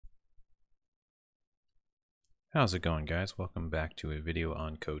How's it going, guys? Welcome back to a video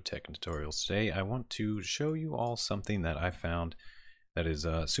on code tech and tutorials. Today I want to show you all something that I found that is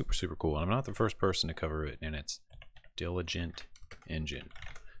super cool, and I'm not the first person to cover it, and it's Diligent Engine.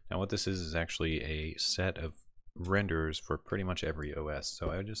 Now what this is actually a set of renderers for pretty much every OS.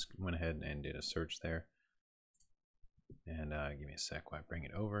 So I just went ahead and did a search there, and give me a sec while I bring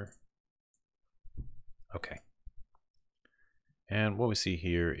it over. Okay, and what we see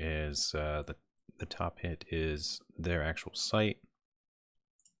here is the top hit is their actual site.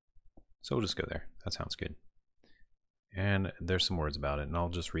 So we'll just go there. That sounds good. And there's some words about it, and I'll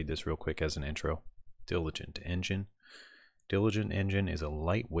just read this real quick as an intro. Diligent Engine. Diligent Engine is a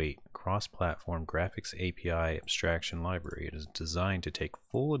lightweight, cross-platform graphics API abstraction library. It is designed to take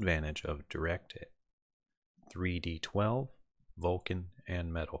full advantage of DX12, Vulkan,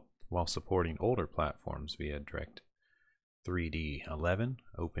 and Metal, while supporting older platforms via DX3D11,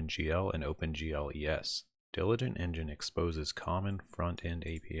 OpenGL, and OpenGLES. Diligent Engine exposes common front-end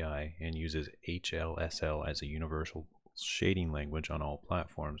API and uses HLSL as a universal shading language on all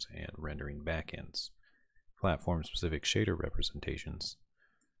platforms and rendering backends. Platform-specific shader representations,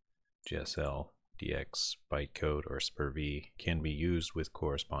 GSL, DX, bytecode, or SPIR-V, can be used with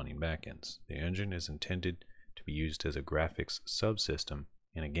corresponding backends. The engine is intended to be used as a graphics subsystem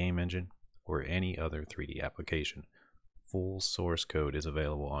in a game engine or any other 3D application. Full source code is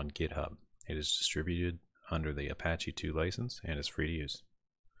available on GitHub. It is distributed under the Apache 2 license and is free to use.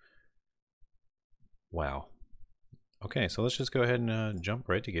 Wow. Okay, so let's just go ahead and jump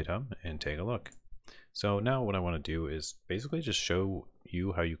right to GitHub and take a look. So now what I want to do is basically just show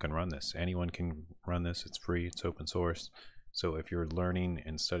you how you can run this. Anyone can run this. It's free. It's open source. So if you're learning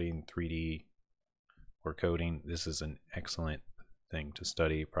and studying 3D or coding, this is an excellent thing to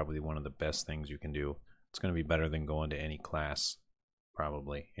study. Probably one of the best things you can do. It's going to be better than going to any class,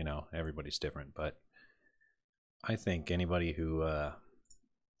 probably. You know, everybody's different, but I think anybody who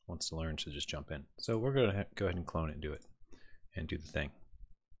wants to learn should just jump in. So we're going to go ahead and clone it and do it and do the thing,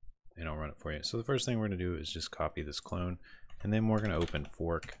 and I'll run it for you. So the first thing we're going to do is just copy this clone, and then we're going to open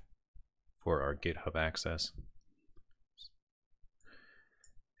fork for our GitHub access.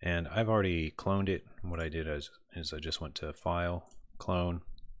 And I've already cloned it. What I did is I just went to File, Clone,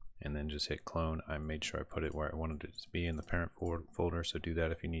 and then just hit Clone. I made sure I put it where I wanted it to be in the parent folder, so do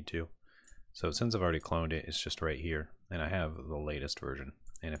that if you need to. So since I've already cloned it, it's just right here, and I have the latest version.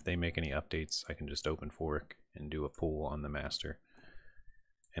 And if they make any updates, I can just open fork and do a pull on the master.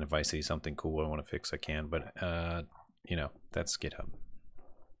 And if I see something cool I want to fix, I can, but you know, that's GitHub.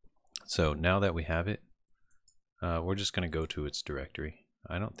 So now that we have it, we're just going to go to its directory.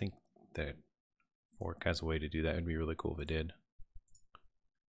 I don't think that fork has a way to do that. It would be really cool if it did.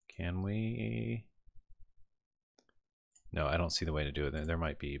 Can we? No, I don't see the way to do it. There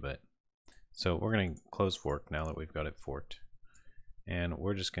might be, but so we're going to close fork now that we've got it forked, and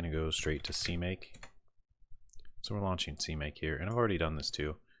we're just going to go straight to CMake. So we're launching CMake here, and I've already done this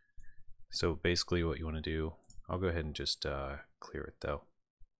too. So basically what you want to do, I'll go ahead and just clear it though.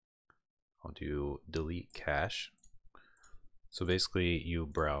 I'll do delete cache. So basically you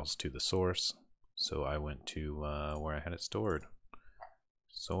browse to the source. So I went to where I had it stored.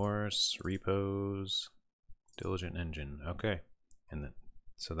 Source, repos, Diligent Engine. Okay. And then,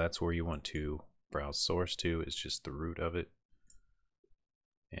 so that's where you want to browse source to. It's just the root of it.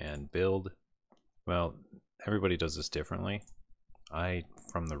 And build. Well, everybody does this differently. I,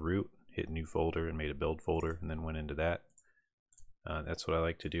 from the root, hit new folder and made a build folder and then went into that. That's what I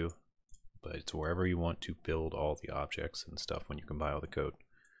like to do. But it's wherever you want to build all the objects and stuff when you compile the code.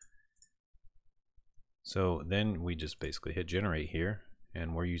 So then we just basically hit generate here,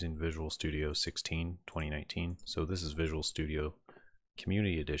 and we're using Visual Studio 16 2019. So this is Visual Studio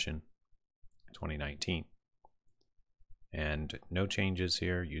Community Edition 2019. And no changes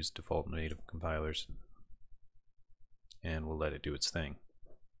here. Use default native compilers. And we'll let it do its thing.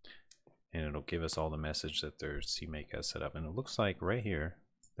 And it'll give us all the message that their CMake has set up. And it looks like right here,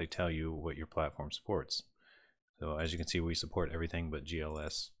 they tell you what your platform supports. So as you can see, we support everything but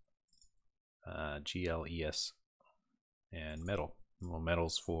GLS, GLES, and Metal. Well,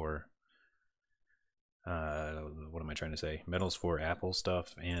 Metal's for, what am I trying to say? Metal's for Apple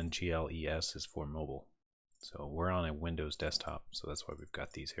stuff, and GLES is for mobile. So we're on a Windows desktop, so that's why we've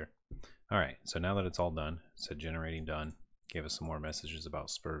got these here. All right, so now that it's all done, it said generating done, gave us some more messages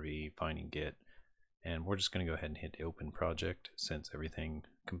about SPIR-V, finding Git, and we're just going to go ahead and hit open project since everything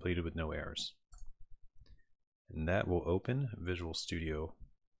completed with no errors. And that will open Visual Studio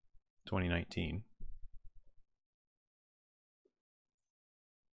 2019.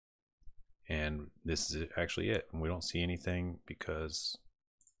 And this is actually it. We don't see anything because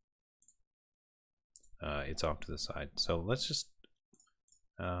it's off to the side. So let's just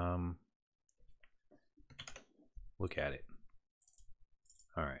look at it.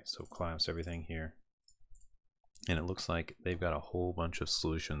 All right, so collapse everything here. And it looks like they've got a whole bunch of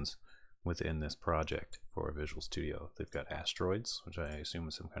solutions within this project for Visual Studio. They've got asteroids, which I assume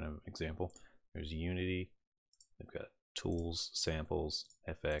is some kind of example. There's Unity. They've got tools, samples,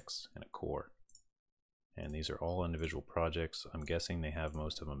 FX, and a core. And these are all individual projects. I'm guessing they have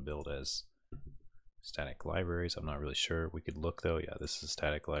most of them built as static libraries. I'm not really sure. We could look though. Yeah, this is a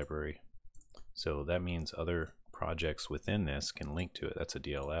static library. So that means other projects within this can link to it. That's a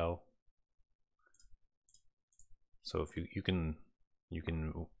DLL. So if you can,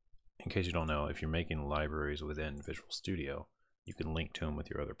 in case you don't know, if you're making libraries within Visual Studio, you can link to them with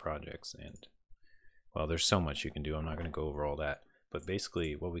your other projects. And well, there's so much you can do. I'm not going to go over all that. But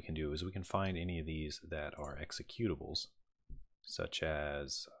basically what we can do is we can find any of these that are executables, such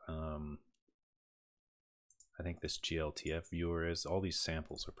as, I think this GLTF viewer is. All these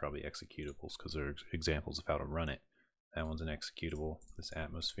samples are probably executables because they're examples of how to run it. That one's an executable. This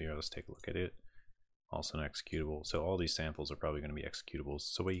atmosphere, let's take a look at it. Also an executable. So all these samples are probably going to be executables.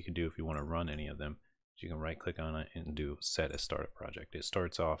 So what you can do if you want to run any of them, you can right click on it and do set as startup project. It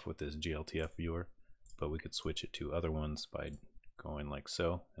starts off with this GLTF viewer, but we could switch it to other ones by going like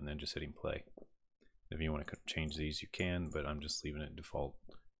so and then just hitting play. If you want to change these, you can, but I'm just leaving it default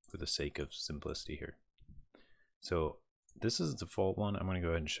for the sake of simplicity here. So this is the default one. I'm going to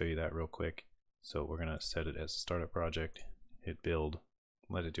go ahead and show you that real quick. So we're going to set it as a startup project, hit build,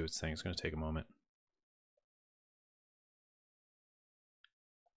 let it do its thing. It's going to take a moment.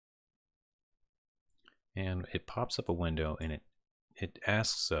 And it pops up a window and it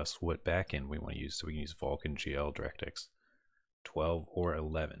asks us what backend we want to use. So we can use Vulkan, GL, DirectX 12 or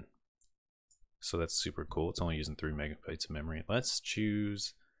 11. So that's super cool. It's only using 3 megabytes of memory. Let's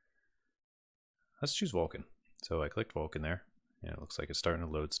choose Vulkan. So I clicked Vulkan there, and it looks like it's starting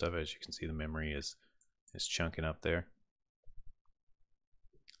to load stuff. As you can see, the memory is chunking up there.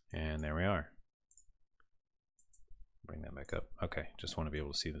 And there we are. Bring that back up. Okay, just want to be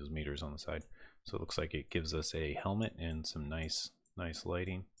able to see those meters on the side. So it looks like it gives us a helmet and some nice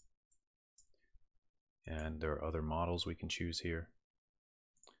lighting. And there are other models we can choose here.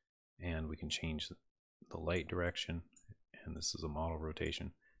 And we can change the light direction. And this is a model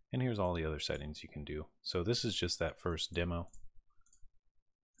rotation. And here's all the other settings you can do. So this is just that first demo.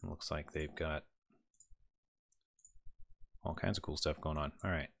 It looks like they've got all kinds of cool stuff going on.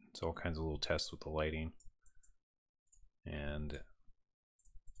 All right, so all kinds of little tests with the lighting. And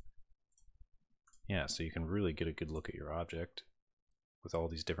yeah, so you can really get a good look at your object with all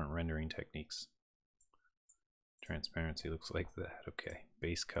these different rendering techniques. Transparency looks like that. Okay,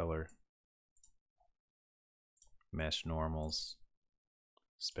 base color, mesh normals,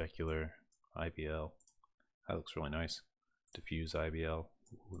 specular, IBL. That looks really nice. Diffuse IBL.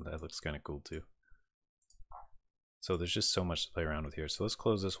 Ooh, that looks kind of cool too. So there's just so much to play around with here. So let's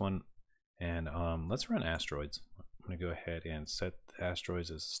close this one and let's run asteroids. I'm going to go ahead and set the asteroids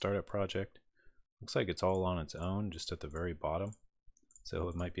as a startup project. Looks like it's all on its own, just at the very bottom. So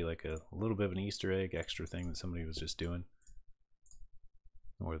it might be like a little bit of an Easter egg extra thing that somebody was just doing,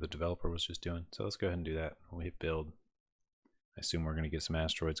 or the developer was just doing. So let's go ahead and do that. We'll hit build. I assume we're going to get some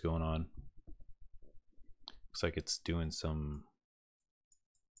asteroids going on. Looks like it's doing some,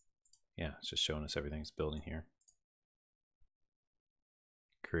 yeah, it's just showing us everything's building here.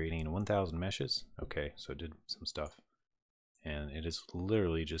 Creating 1,000 meshes. Okay, so it did some stuff. And it is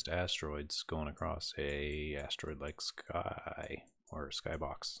literally just asteroids going across a asteroid-like sky, or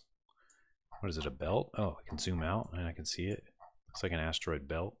skybox. What is it, a belt? Oh, I can zoom out and I can see it. Looks like an asteroid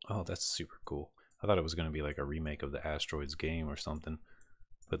belt. Oh, that's super cool. I thought it was going to be like a remake of the Asteroids game or something,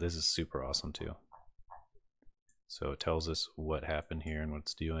 but this is super awesome too. So it tells us what happened here and what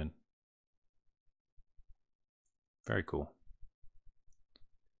it's doing. Very cool.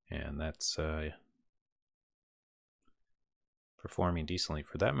 And that's performing decently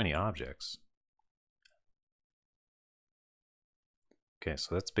for that many objects. Okay,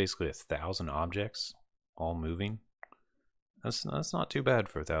 so that's basically 1,000 objects all moving. That's not too bad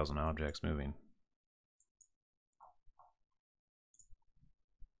for 1,000 objects moving.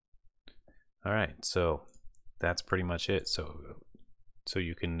 All right, so that's pretty much it. So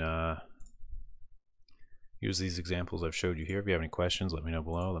you can use these examples I've showed you here. If you have any questions, let me know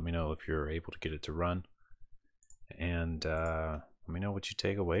below. Let me know if you're able to get it to run, and let me know what you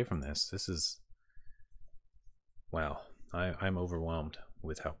take away from this. This is, wow, I'm overwhelmed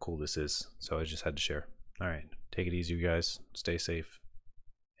with how cool this is. So I just had to share. All right, take it easy, you guys. Stay safe,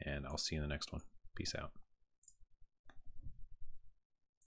 and I'll see you in the next one. Peace out.